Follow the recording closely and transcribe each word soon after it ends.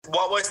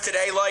What was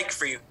today like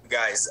for you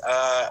guys?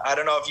 I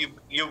don't know if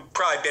you've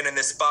probably been in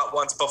this spot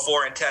once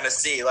before in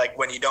Tennessee, like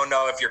when you don't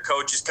know if your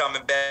coach is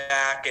coming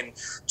back and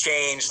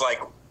change, like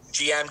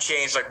GM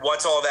change, like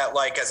what's all that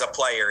like as a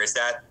player? Is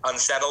that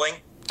unsettling?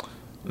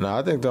 No,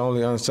 I think the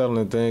only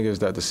unsettling thing is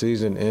that the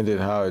season ended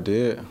how it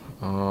did.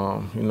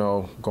 Going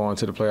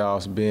to the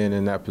playoffs, being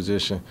in that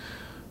position,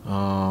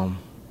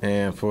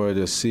 and for it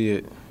to see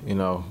it,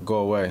 go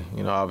away.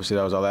 Obviously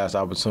that was our last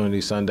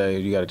opportunity Sunday.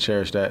 You got to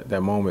cherish that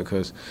moment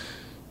because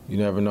you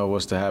never know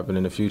what's to happen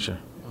in the future.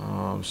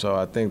 So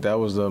I think that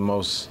was the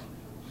most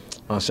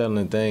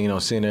unsettling thing,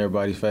 seeing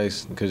everybody's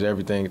face because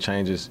everything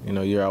changes.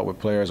 You're out with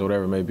players or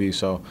whatever it may be.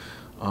 So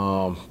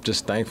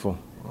just thankful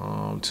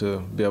to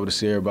be able to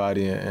see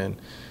everybody and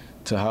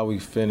to how we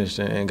finished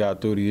and got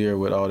through the year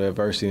with all the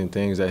adversity and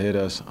things that hit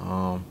us.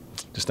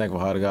 Just thankful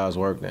how the guys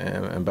worked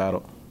and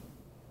battled.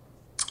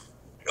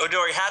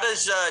 Adoree', how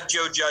does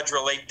Joe Judge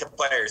relate to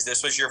players?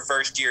 This was your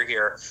first year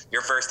here,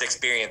 your first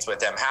experience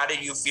with him. How do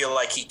you feel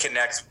like he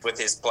connects with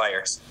his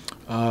players?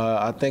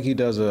 I think he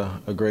does a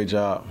great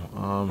job.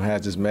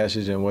 Has his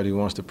message and what he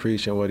wants to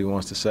preach and what he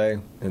wants to say.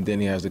 And then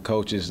he has the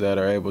coaches that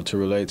are able to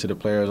relate to the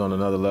players on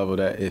another level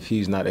that if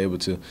he's not able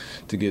to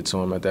get to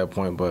them at that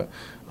point. But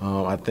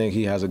I think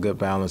he has a good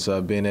balance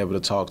of being able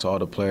to talk to all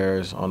the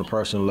players on a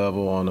personal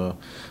level, on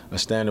a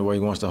standard where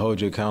he wants to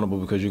hold you accountable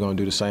because you're going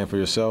to do the same for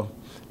yourself.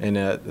 And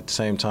at the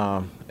same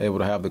time, able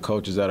to have the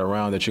coaches that are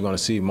around that you're going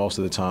to see most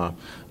of the time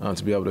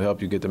to be able to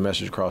help you get the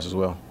message across as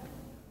well.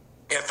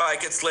 If I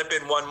could slip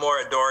in one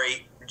more,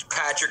 Adoree',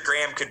 Patrick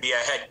Graham could be a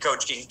head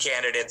coaching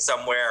candidate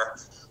somewhere.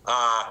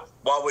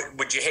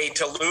 Would you hate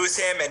to lose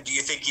him, and do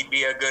you think he'd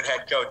be a good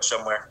head coach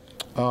somewhere?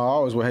 I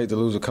always would hate to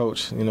lose a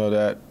coach,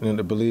 that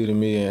believed in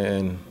me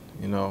and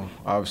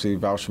obviously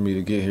vouched for me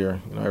to get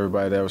here.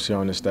 Everybody that was here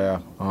on the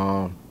staff.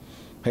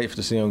 Hate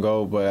to see him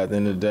go, but at the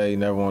end of the day, you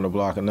never want to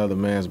block another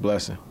man's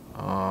blessing.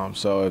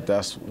 So if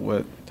that's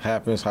what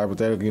happens,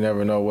 hypothetically, you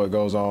never know what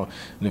goes on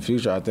in the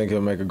future. I think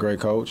he'll make a great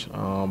coach.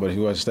 But if he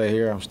was to stay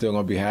here, I'm still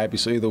going to be happy.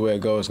 So either way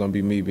it goes, it's going to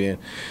be me being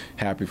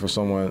happy for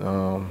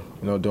someone,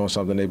 doing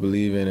something they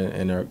believe in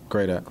and they're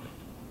great at.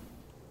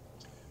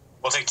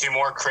 We'll take two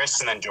more,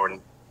 Chris and then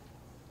Jordan.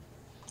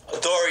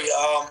 Adoree',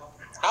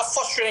 how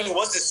frustrating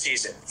was this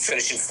season,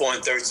 finishing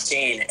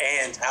 4-13,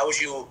 and how would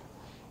you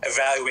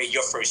evaluate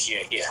your first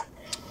year here?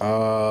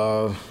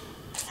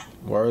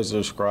 Words to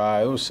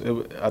describe.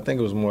 I think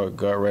it was more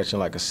gut-wrenching,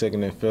 like a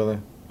sickening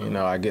feeling.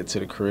 I get to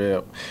the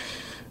crib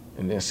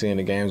and then seeing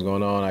the games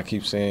going on, I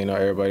keep seeing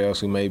everybody else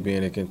who may be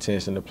in a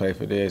contention to play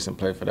for this and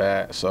play for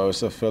that. So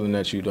it's a feeling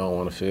that you don't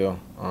want to feel.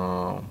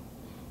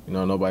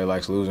 Nobody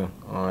likes losing.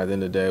 At the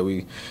end of the day,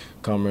 we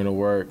come into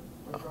work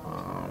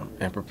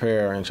and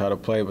prepare and try to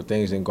play, but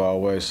things didn't go our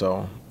way.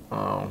 So,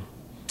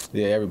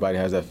 everybody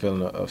has that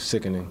feeling of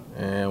sickening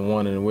and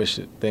wanting to wish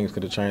that things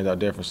could have changed out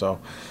different. So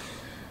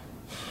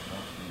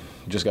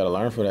you just got to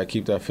learn for that,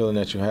 keep that feeling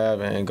that you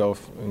have and go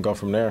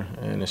from there.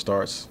 And it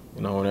starts,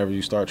 whenever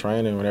you start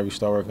training, whenever you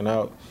start working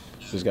out,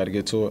 you just got to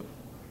get to it.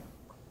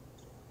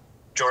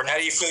 Jordan, how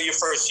do you feel your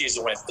first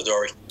season went,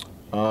 Adoree'?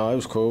 It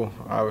was cool.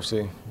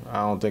 Obviously,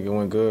 I don't think it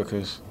went good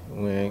because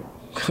we ain't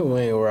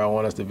where I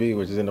want us to be,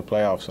 which is in the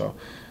playoffs. So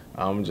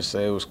I'm gonna just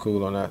say it was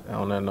cool on that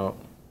note.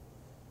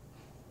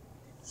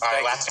 All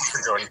right, last one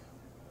for Jordan.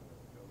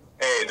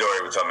 Hey,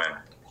 Adoree', what's up, man?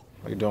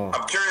 How you doing?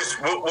 I'm curious,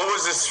 what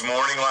was this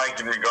morning like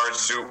in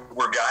regards to,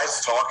 were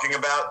guys talking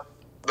about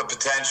the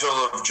potential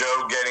of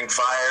Joe getting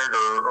fired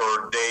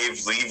or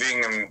Dave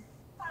leaving, and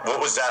what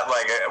was that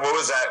like? What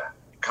was that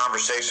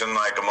conversation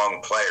like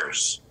among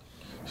players?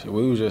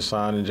 We was just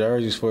signing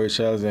jerseys for each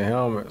other and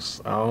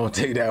helmets. I don't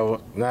think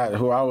not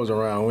who I was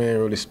around. We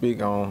didn't really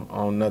speak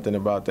on nothing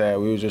about that.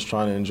 We was just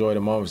trying to enjoy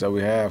the moments that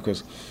we have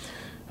because,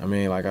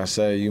 like I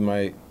said,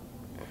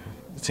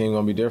 the team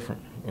gonna be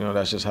different.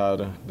 That's just how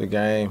the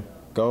game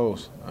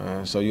goes.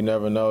 So you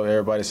never know.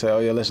 Everybody say, oh,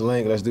 yeah, let's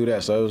link, let's do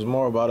that. So it was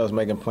more about us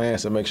making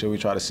plans to make sure we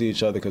try to see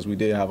each other because we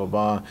did have a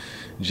bond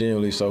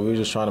genuinely. So we were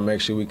just trying to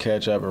make sure we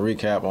catch up and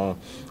recap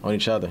on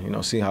each other,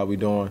 see how we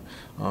doing,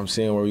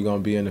 seeing where we're going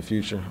to be in the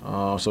future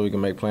so we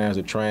can make plans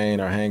to train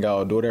or hang out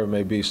or do whatever it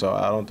may be. So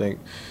I don't think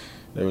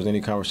there was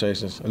any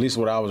conversations, at least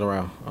what I was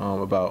around,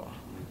 about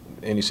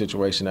any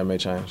situation that may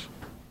change.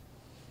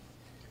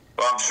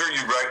 Well, I'm sure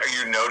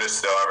you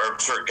noticed, though, I'm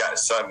sure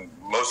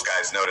most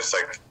guys noticed,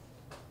 like,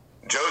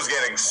 Joe's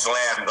getting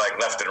slammed like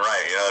left and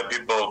right.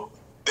 People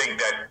think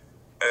that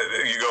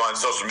you go on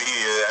social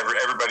media,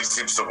 everybody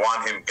seems to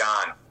want him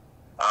gone.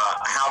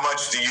 How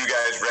much do you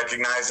guys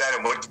recognize that,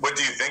 and what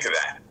do you think of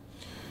that?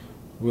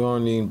 We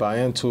don't even buy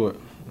into it.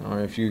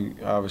 If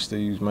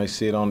you might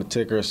see it on the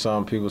ticker or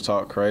something, people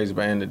talk crazy,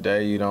 but at the end of the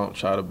day, you don't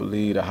try to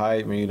believe the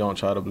hype and you don't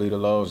try to believe the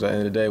lows. At the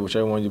end of the day,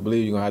 whichever one you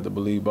believe, you're going to have to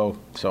believe both.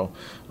 So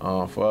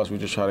for us, we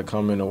just try to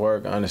come into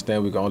work. I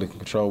understand we can only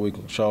control what we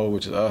can control,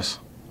 which is us.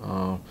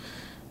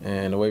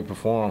 And the way we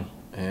perform.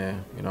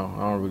 And, I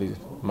don't really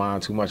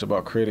mind too much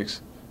about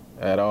critics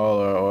at all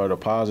or the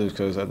positives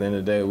because at the end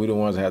of the day, we're the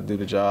ones that have to do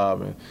the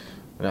job. And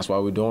that's why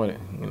we're doing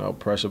it.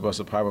 Pressure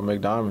busts a pipe or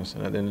make diamonds.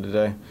 And at the end of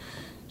the day,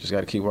 just got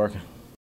to keep working.